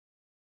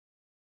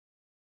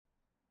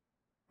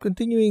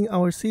Continuing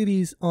our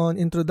series on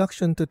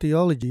Introduction to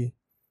Theology,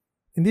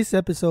 in this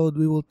episode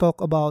we will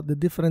talk about the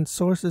different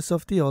sources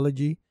of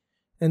theology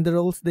and the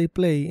roles they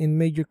play in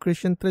major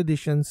Christian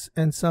traditions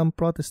and some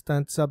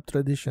Protestant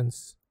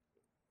sub-traditions.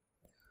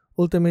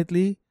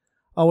 Ultimately,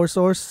 our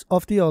source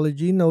of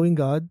theology, knowing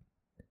God,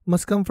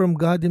 must come from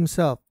God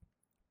Himself.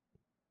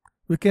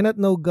 We cannot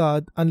know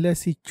God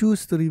unless He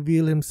chooses to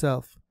reveal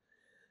Himself.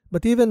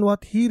 But even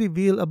what He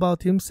revealed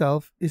about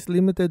Himself is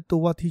limited to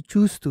what He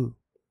chooses to.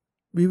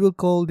 We will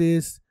call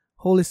this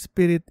Holy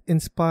Spirit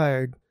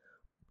inspired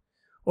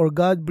or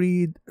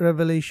God-breathed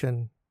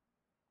revelation.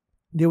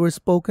 They were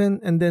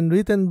spoken and then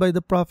written by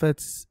the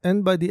prophets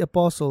and by the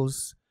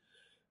apostles,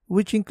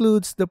 which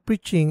includes the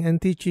preaching and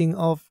teaching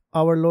of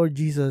our Lord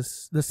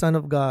Jesus, the Son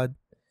of God,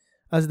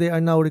 as they are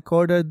now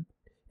recorded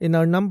in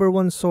our number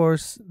one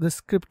source, the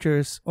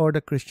Scriptures or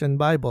the Christian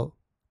Bible.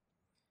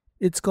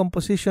 Its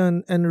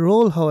composition and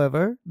role,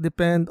 however,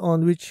 depend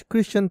on which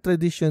Christian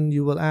tradition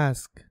you will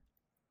ask.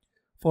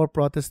 For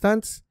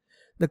Protestants,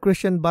 the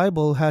Christian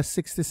Bible has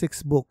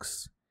 66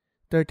 books,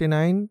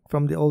 39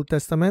 from the Old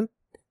Testament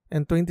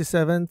and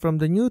 27 from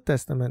the New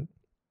Testament.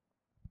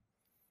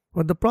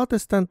 What the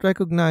Protestant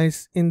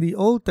recognize in the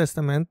Old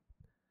Testament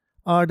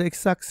are the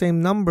exact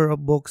same number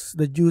of books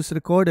the Jews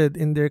recorded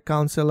in their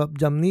Council of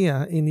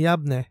Jamnia in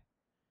Yabne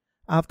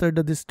after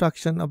the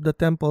destruction of the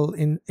temple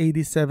in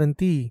AD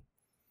 70.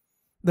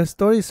 The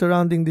story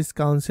surrounding this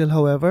council,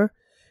 however,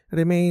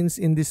 remains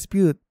in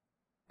dispute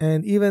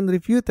and even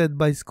refuted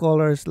by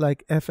scholars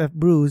like F.F.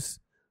 Bruce,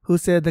 who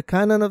said the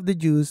canon of the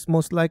Jews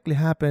most likely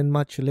happened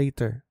much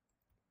later.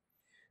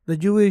 The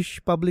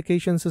Jewish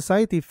Publication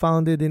Society,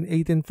 founded in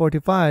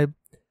 1845,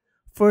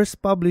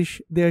 first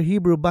published their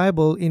Hebrew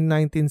Bible in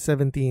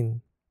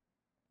 1917.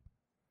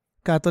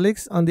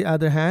 Catholics, on the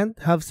other hand,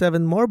 have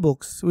 7 more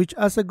books, which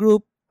as a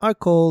group are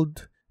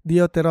called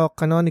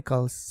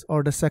Deuterocanonicals,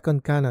 or the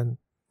Second Canon.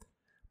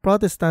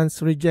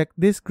 Protestants reject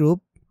this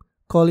group,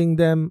 calling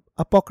them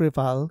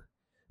apocryphal,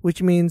 which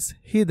means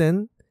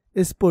hidden,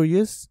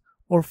 spurious,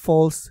 or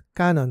false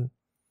canon.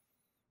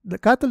 The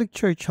Catholic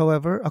Church,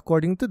 however,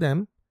 according to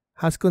them,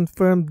 has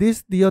confirmed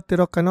these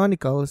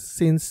Deuterocanonicals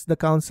since the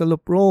Council of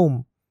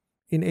Rome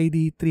in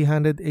AD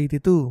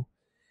 382,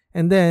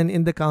 and then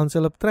in the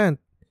Council of Trent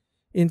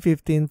in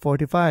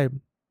 1545.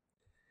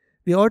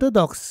 The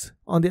Orthodox,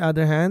 on the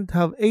other hand,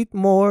 have 8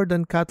 more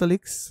than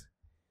Catholics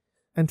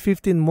and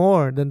 15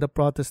 more than the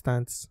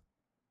Protestants.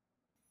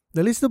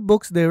 The list of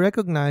books they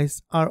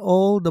recognize are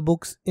all the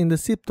books in the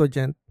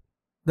Septuagint,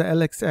 the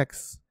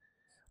LXX,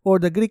 or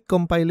the Greek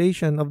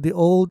compilation of the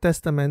Old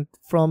Testament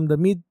from the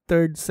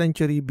mid-3rd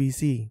century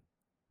BC.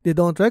 They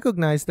don't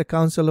recognize the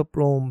Council of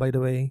Rome, by the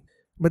way,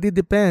 but it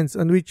depends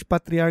on which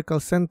patriarchal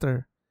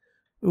center,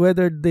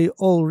 whether they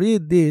all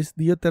read these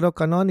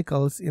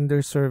Deuterocanonicals in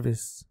their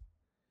service.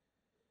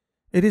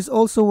 It is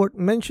also worth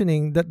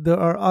mentioning that there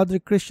are other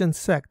Christian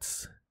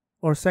sects,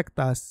 or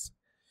sectas,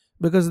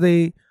 because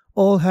they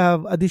all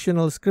have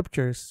additional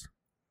scriptures.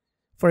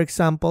 For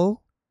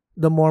example,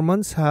 the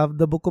Mormons have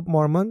the Book of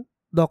Mormon,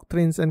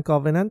 Doctrines and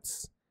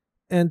Covenants,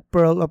 and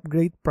Pearl of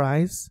Great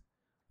Price,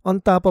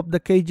 on top of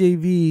the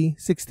KJV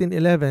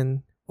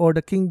 1611 or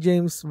the King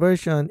James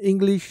Version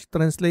English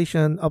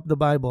translation of the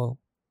Bible.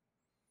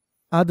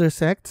 Other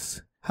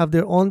sects have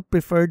their own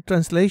preferred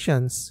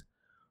translations.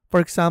 For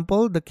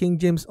example, the King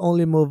James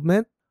only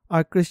movement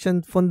are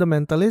Christian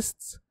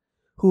fundamentalists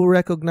who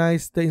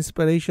recognize the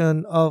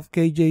inspiration of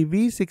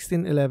KJV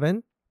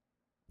 1611,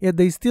 yet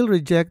they still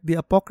reject the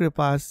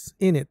apocryphas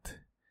in it.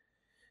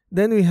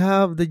 Then we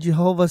have the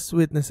Jehovah's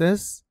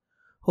Witnesses,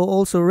 who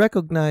also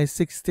recognize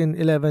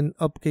 1611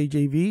 of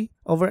KJV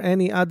over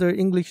any other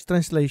English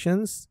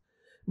translations,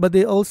 but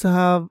they also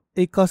have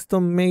a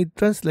custom-made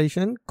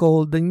translation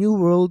called the New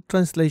World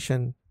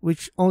Translation,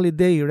 which only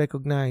they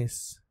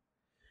recognize.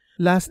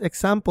 Last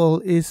example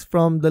is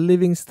from the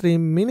Living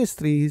Stream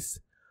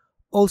Ministries,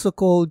 also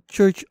called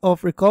Church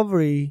of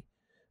Recovery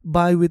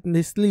by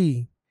Witness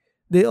Lee.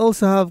 They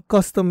also have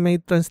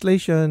custom-made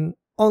translation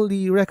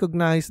only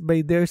recognized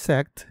by their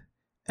sect,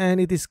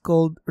 and it is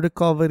called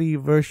Recovery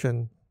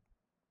Version.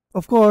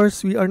 Of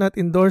course, we are not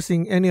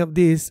endorsing any of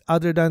these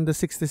other than the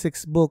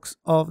 66 books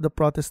of the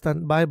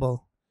Protestant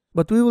Bible.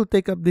 But we will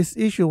take up this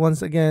issue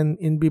once again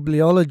in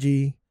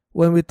bibliology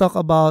when we talk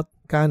about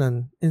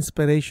canon,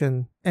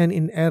 inspiration, and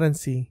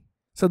inerrancy.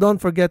 So don't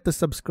forget to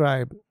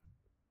subscribe.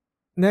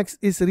 Next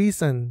is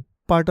reason,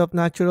 part of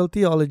natural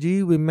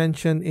theology we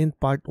mentioned in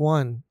part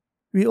 1.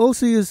 We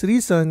also use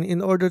reason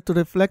in order to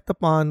reflect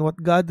upon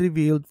what God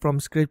revealed from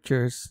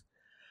Scriptures,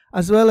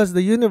 as well as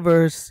the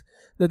universe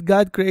that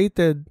God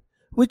created,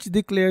 which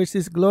declares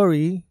His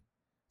glory,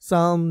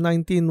 Psalm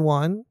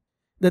 19:1,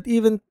 that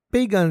even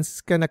pagans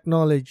can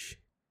acknowledge,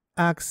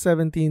 Acts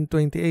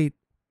 17:28.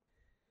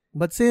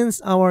 But since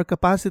our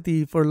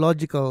capacity for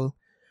logical,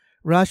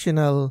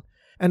 rational,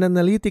 and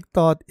analytic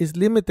thought is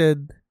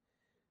limited,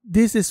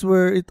 this is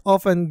where it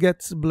often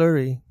gets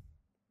blurry.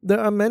 There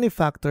are many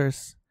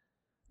factors.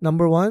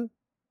 Number 1,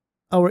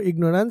 our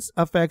ignorance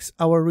affects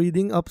our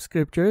reading of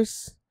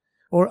Scriptures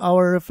or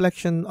our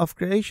reflection of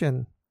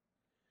creation.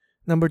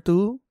 Number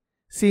 2,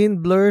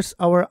 sin blurs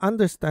our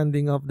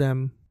understanding of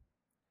them.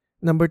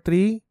 Number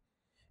 3,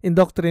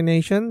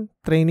 indoctrination,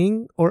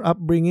 training, or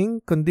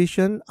upbringing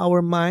condition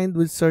our mind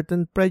with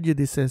certain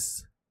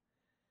prejudices.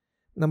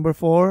 Number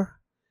 4,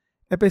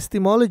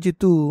 epistemology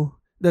too,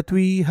 that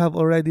we have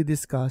already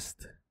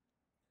discussed.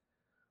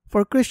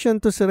 For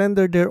Christians to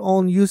surrender their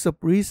own use of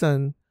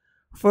reason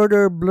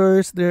further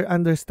blurs their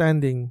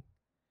understanding.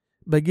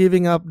 By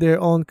giving up their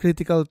own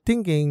critical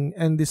thinking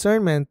and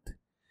discernment,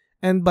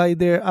 and by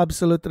their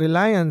absolute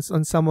reliance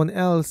on someone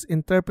else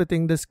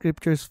interpreting the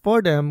scriptures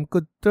for them,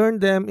 could turn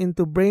them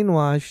into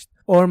brainwashed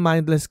or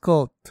mindless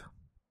cult.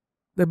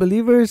 The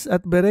believers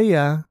at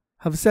Berea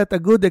have set a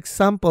good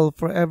example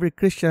for every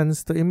Christian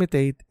to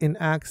imitate in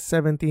Acts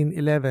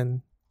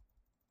 17:11.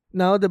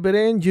 Now the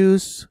Berean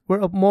Jews were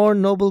of more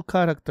noble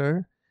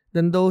character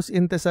than those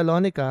in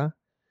Thessalonica,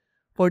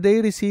 for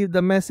they received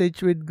the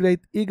message with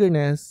great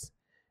eagerness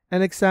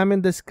and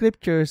examined the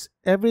scriptures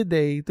every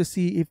day to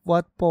see if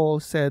what Paul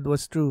said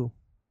was true.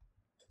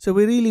 So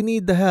we really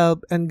need the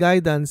help and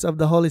guidance of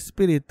the Holy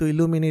Spirit to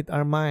illuminate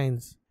our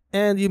minds,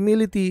 and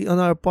humility on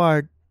our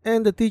part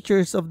and the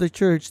teachers of the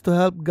church to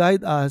help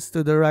guide us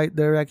to the right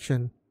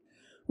direction.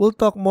 We'll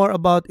talk more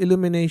about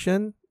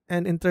illumination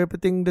and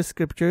interpreting the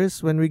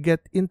scriptures when we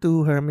get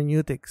into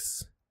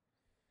hermeneutics.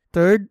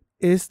 Third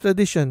is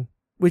tradition,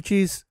 which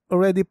is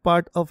already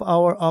part of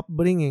our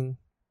upbringing.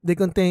 They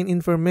contain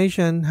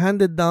information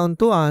handed down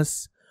to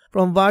us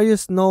from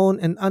various known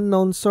and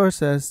unknown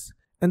sources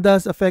and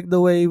thus affect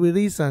the way we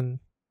reason,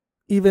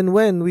 even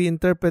when we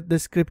interpret the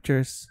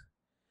scriptures.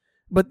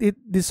 But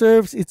it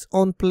deserves its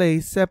own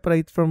place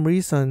separate from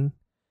reason,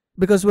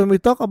 because when we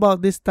talk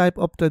about this type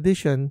of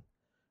tradition,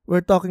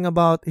 we're talking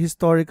about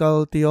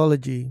historical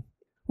theology,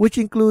 which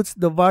includes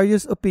the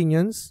various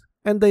opinions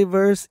and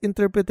diverse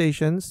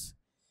interpretations,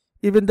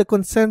 even the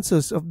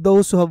consensus of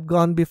those who have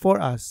gone before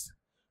us,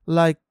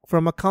 like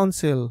from a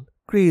council,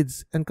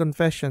 creeds, and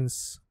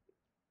confessions.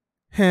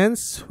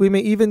 Hence, we may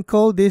even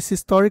call these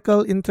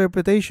historical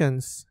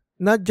interpretations,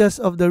 not just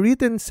of the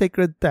written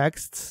sacred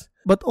texts,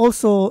 but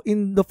also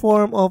in the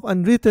form of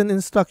unwritten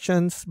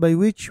instructions by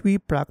which we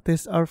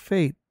practice our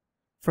faith.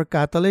 For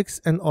Catholics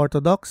and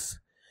Orthodox,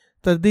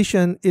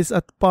 tradition is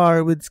at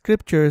par with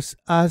scriptures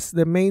as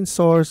the main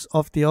source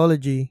of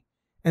theology,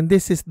 and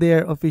this is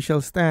their official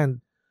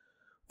stand.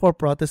 For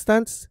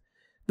Protestants,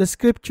 the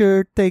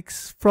scripture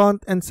takes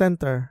front and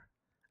center.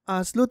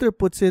 As Luther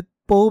puts it,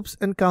 popes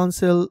and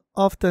council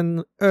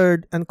often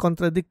erred and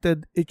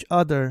contradicted each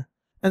other,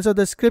 and so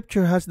the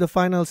scripture has the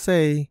final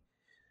say.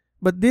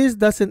 But this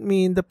doesn't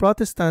mean the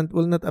Protestant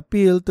will not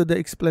appeal to the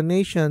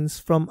explanations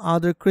from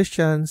other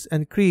Christians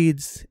and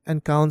creeds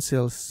and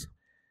councils.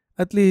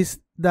 At least,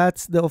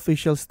 that's the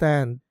official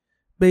stand.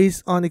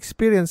 Based on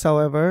experience,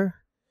 however,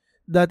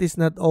 that is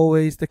not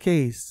always the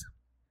case.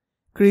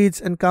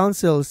 Creeds and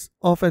councils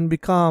often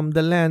become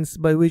the lens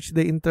by which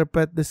they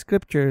interpret the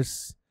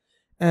scriptures,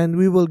 and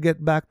we will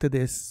get back to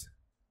this.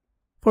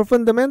 For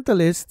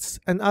fundamentalists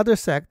and other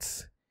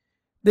sects,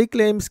 they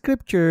claim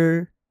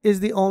scripture is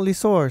the only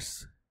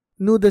source.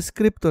 Nuda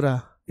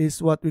scriptura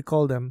is what we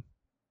call them.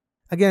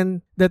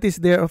 Again, that is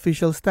their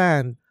official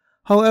stand.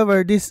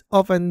 However, this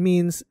often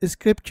means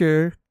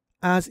scripture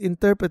as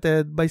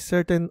interpreted by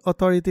certain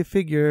authority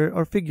figure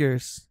or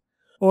figures,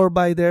 or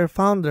by their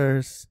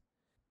founders.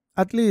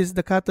 At least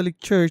the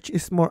Catholic Church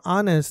is more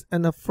honest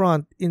and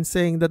upfront in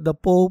saying that the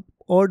Pope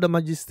or the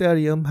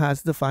Magisterium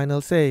has the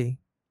final say.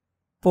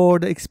 For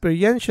the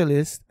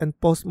experientialists and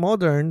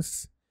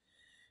postmoderns,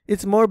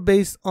 it's more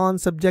based on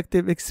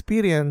subjective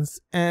experience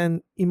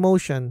and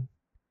emotion.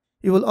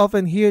 You will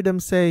often hear them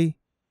say,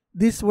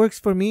 "This works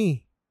for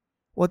me.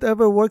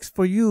 Whatever works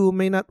for you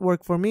may not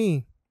work for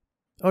me."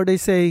 Or they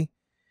say,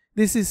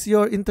 "This is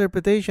your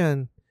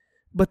interpretation,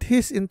 but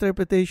his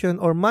interpretation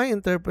or my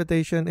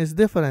interpretation is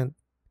different.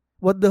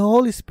 What the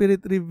Holy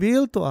Spirit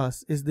revealed to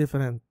us is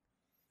different."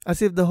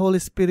 As if the Holy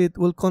Spirit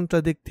will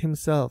contradict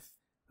himself.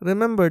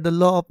 Remember the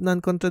law of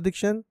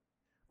non-contradiction?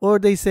 Or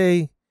they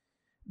say,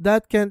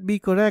 "That can't be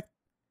correct."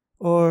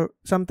 Or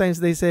sometimes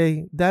they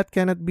say, "That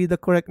cannot be the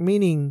correct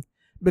meaning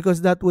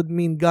because that would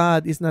mean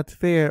God is not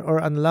fair or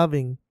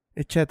unloving,"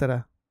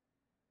 etc.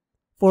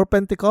 For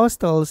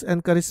Pentecostals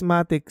and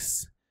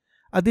Charismatics,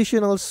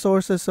 additional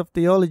sources of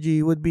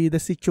theology would be the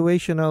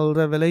situational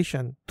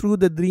revelation through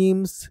the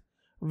dreams,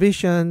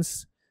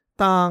 visions,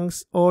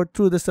 tongues, or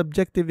through the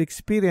subjective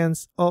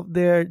experience of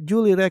their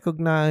duly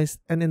recognized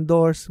and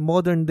endorsed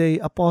modern-day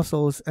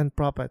apostles and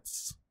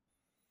prophets.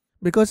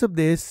 Because of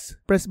this,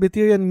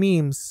 Presbyterian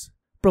memes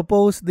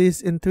proposed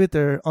this in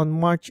Twitter on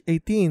March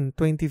 18,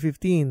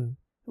 2015,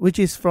 which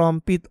is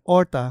from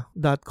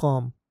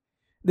peteorta.com.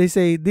 They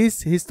say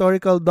these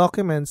historical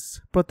documents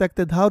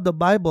protected how the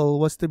Bible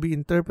was to be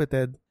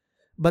interpreted,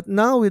 but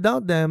now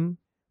without them,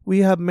 we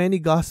have many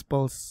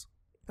gospels.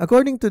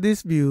 According to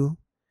this view,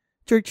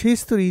 church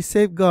history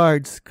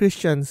safeguards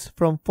Christians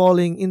from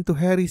falling into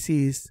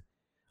heresies.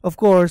 Of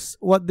course,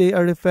 what they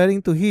are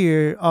referring to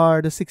here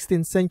are the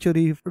 16th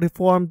century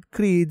Reformed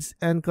creeds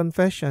and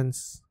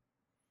confessions.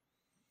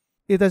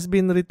 It has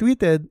been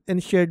retweeted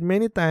and shared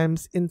many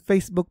times in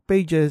Facebook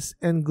pages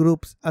and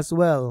groups as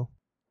well.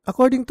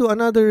 According to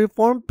another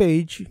Reformed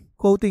page,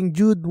 quoting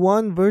Jude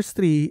 1 verse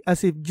 3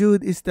 as if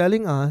Jude is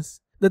telling us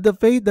that the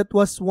faith that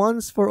was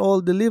once for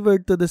all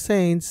delivered to the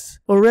saints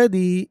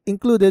already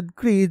included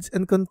creeds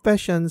and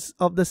confessions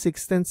of the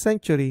 16th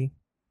century.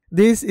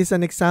 This is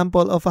an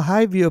example of a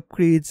high view of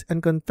creeds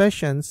and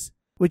confessions,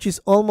 which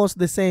is almost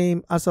the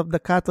same as of the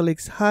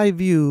Catholics' high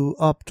view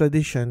of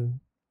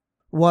tradition.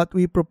 What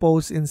we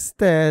propose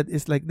instead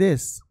is like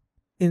this.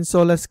 In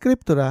sola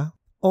scriptura,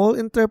 all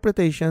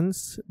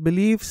interpretations,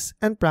 beliefs,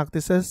 and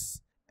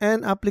practices,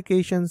 and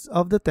applications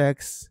of the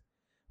text,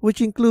 which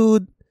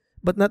include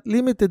but not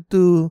limited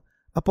to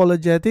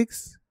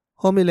apologetics,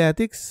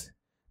 homiletics,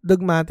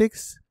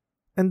 dogmatics,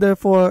 and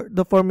therefore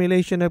the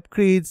formulation of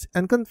creeds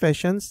and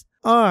confessions,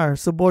 are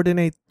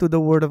subordinate to the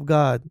Word of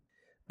God.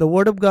 The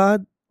Word of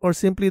God, or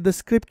simply the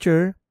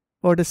Scripture,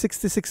 or the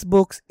 66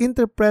 books,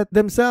 interpret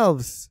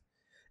themselves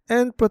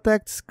and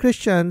protects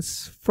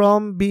Christians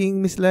from being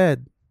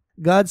misled.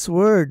 God's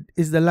Word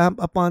is the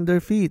lamp upon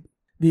their feet.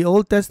 The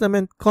Old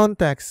Testament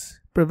context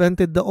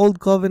prevented the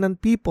Old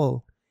Covenant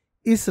people,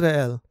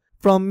 Israel,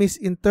 from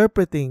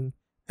misinterpreting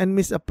and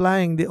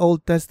misapplying the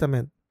Old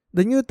Testament.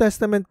 The New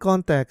Testament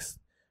context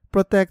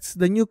protects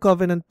the New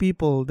Covenant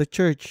people, the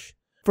church,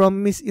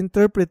 from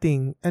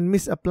misinterpreting and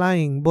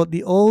misapplying both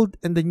the Old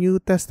and the New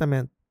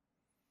Testament.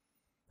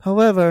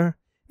 However,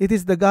 it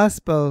is the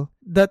gospel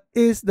that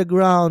is the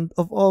ground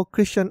of all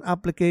Christian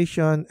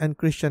application and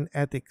Christian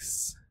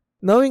ethics.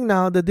 Knowing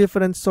now the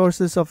different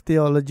sources of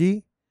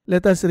theology,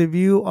 let us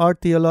review our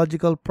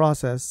theological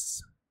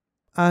process.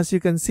 As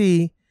you can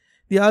see,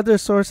 the other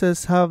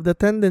sources have the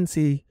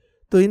tendency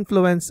to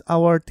influence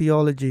our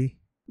theology,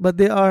 but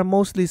they are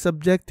mostly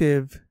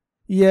subjective,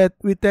 yet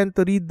we tend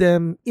to read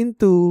them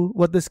into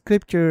what the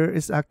Scripture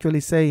is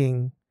actually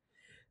saying.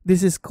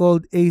 This is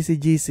called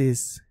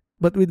eisegesis,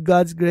 but with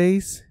God's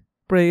grace,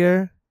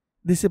 prayer,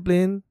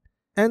 discipline,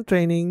 and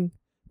training,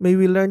 may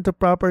we learn to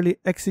properly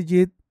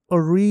exegete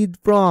or read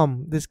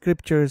from the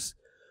Scriptures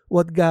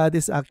what God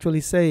is actually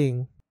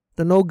saying,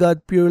 to know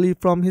God purely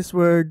from His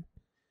Word,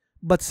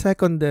 but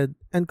seconded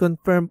and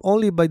confirmed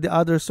only by the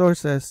other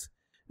sources.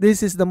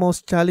 This is the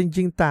most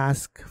challenging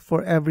task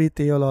for every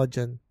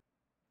theologian.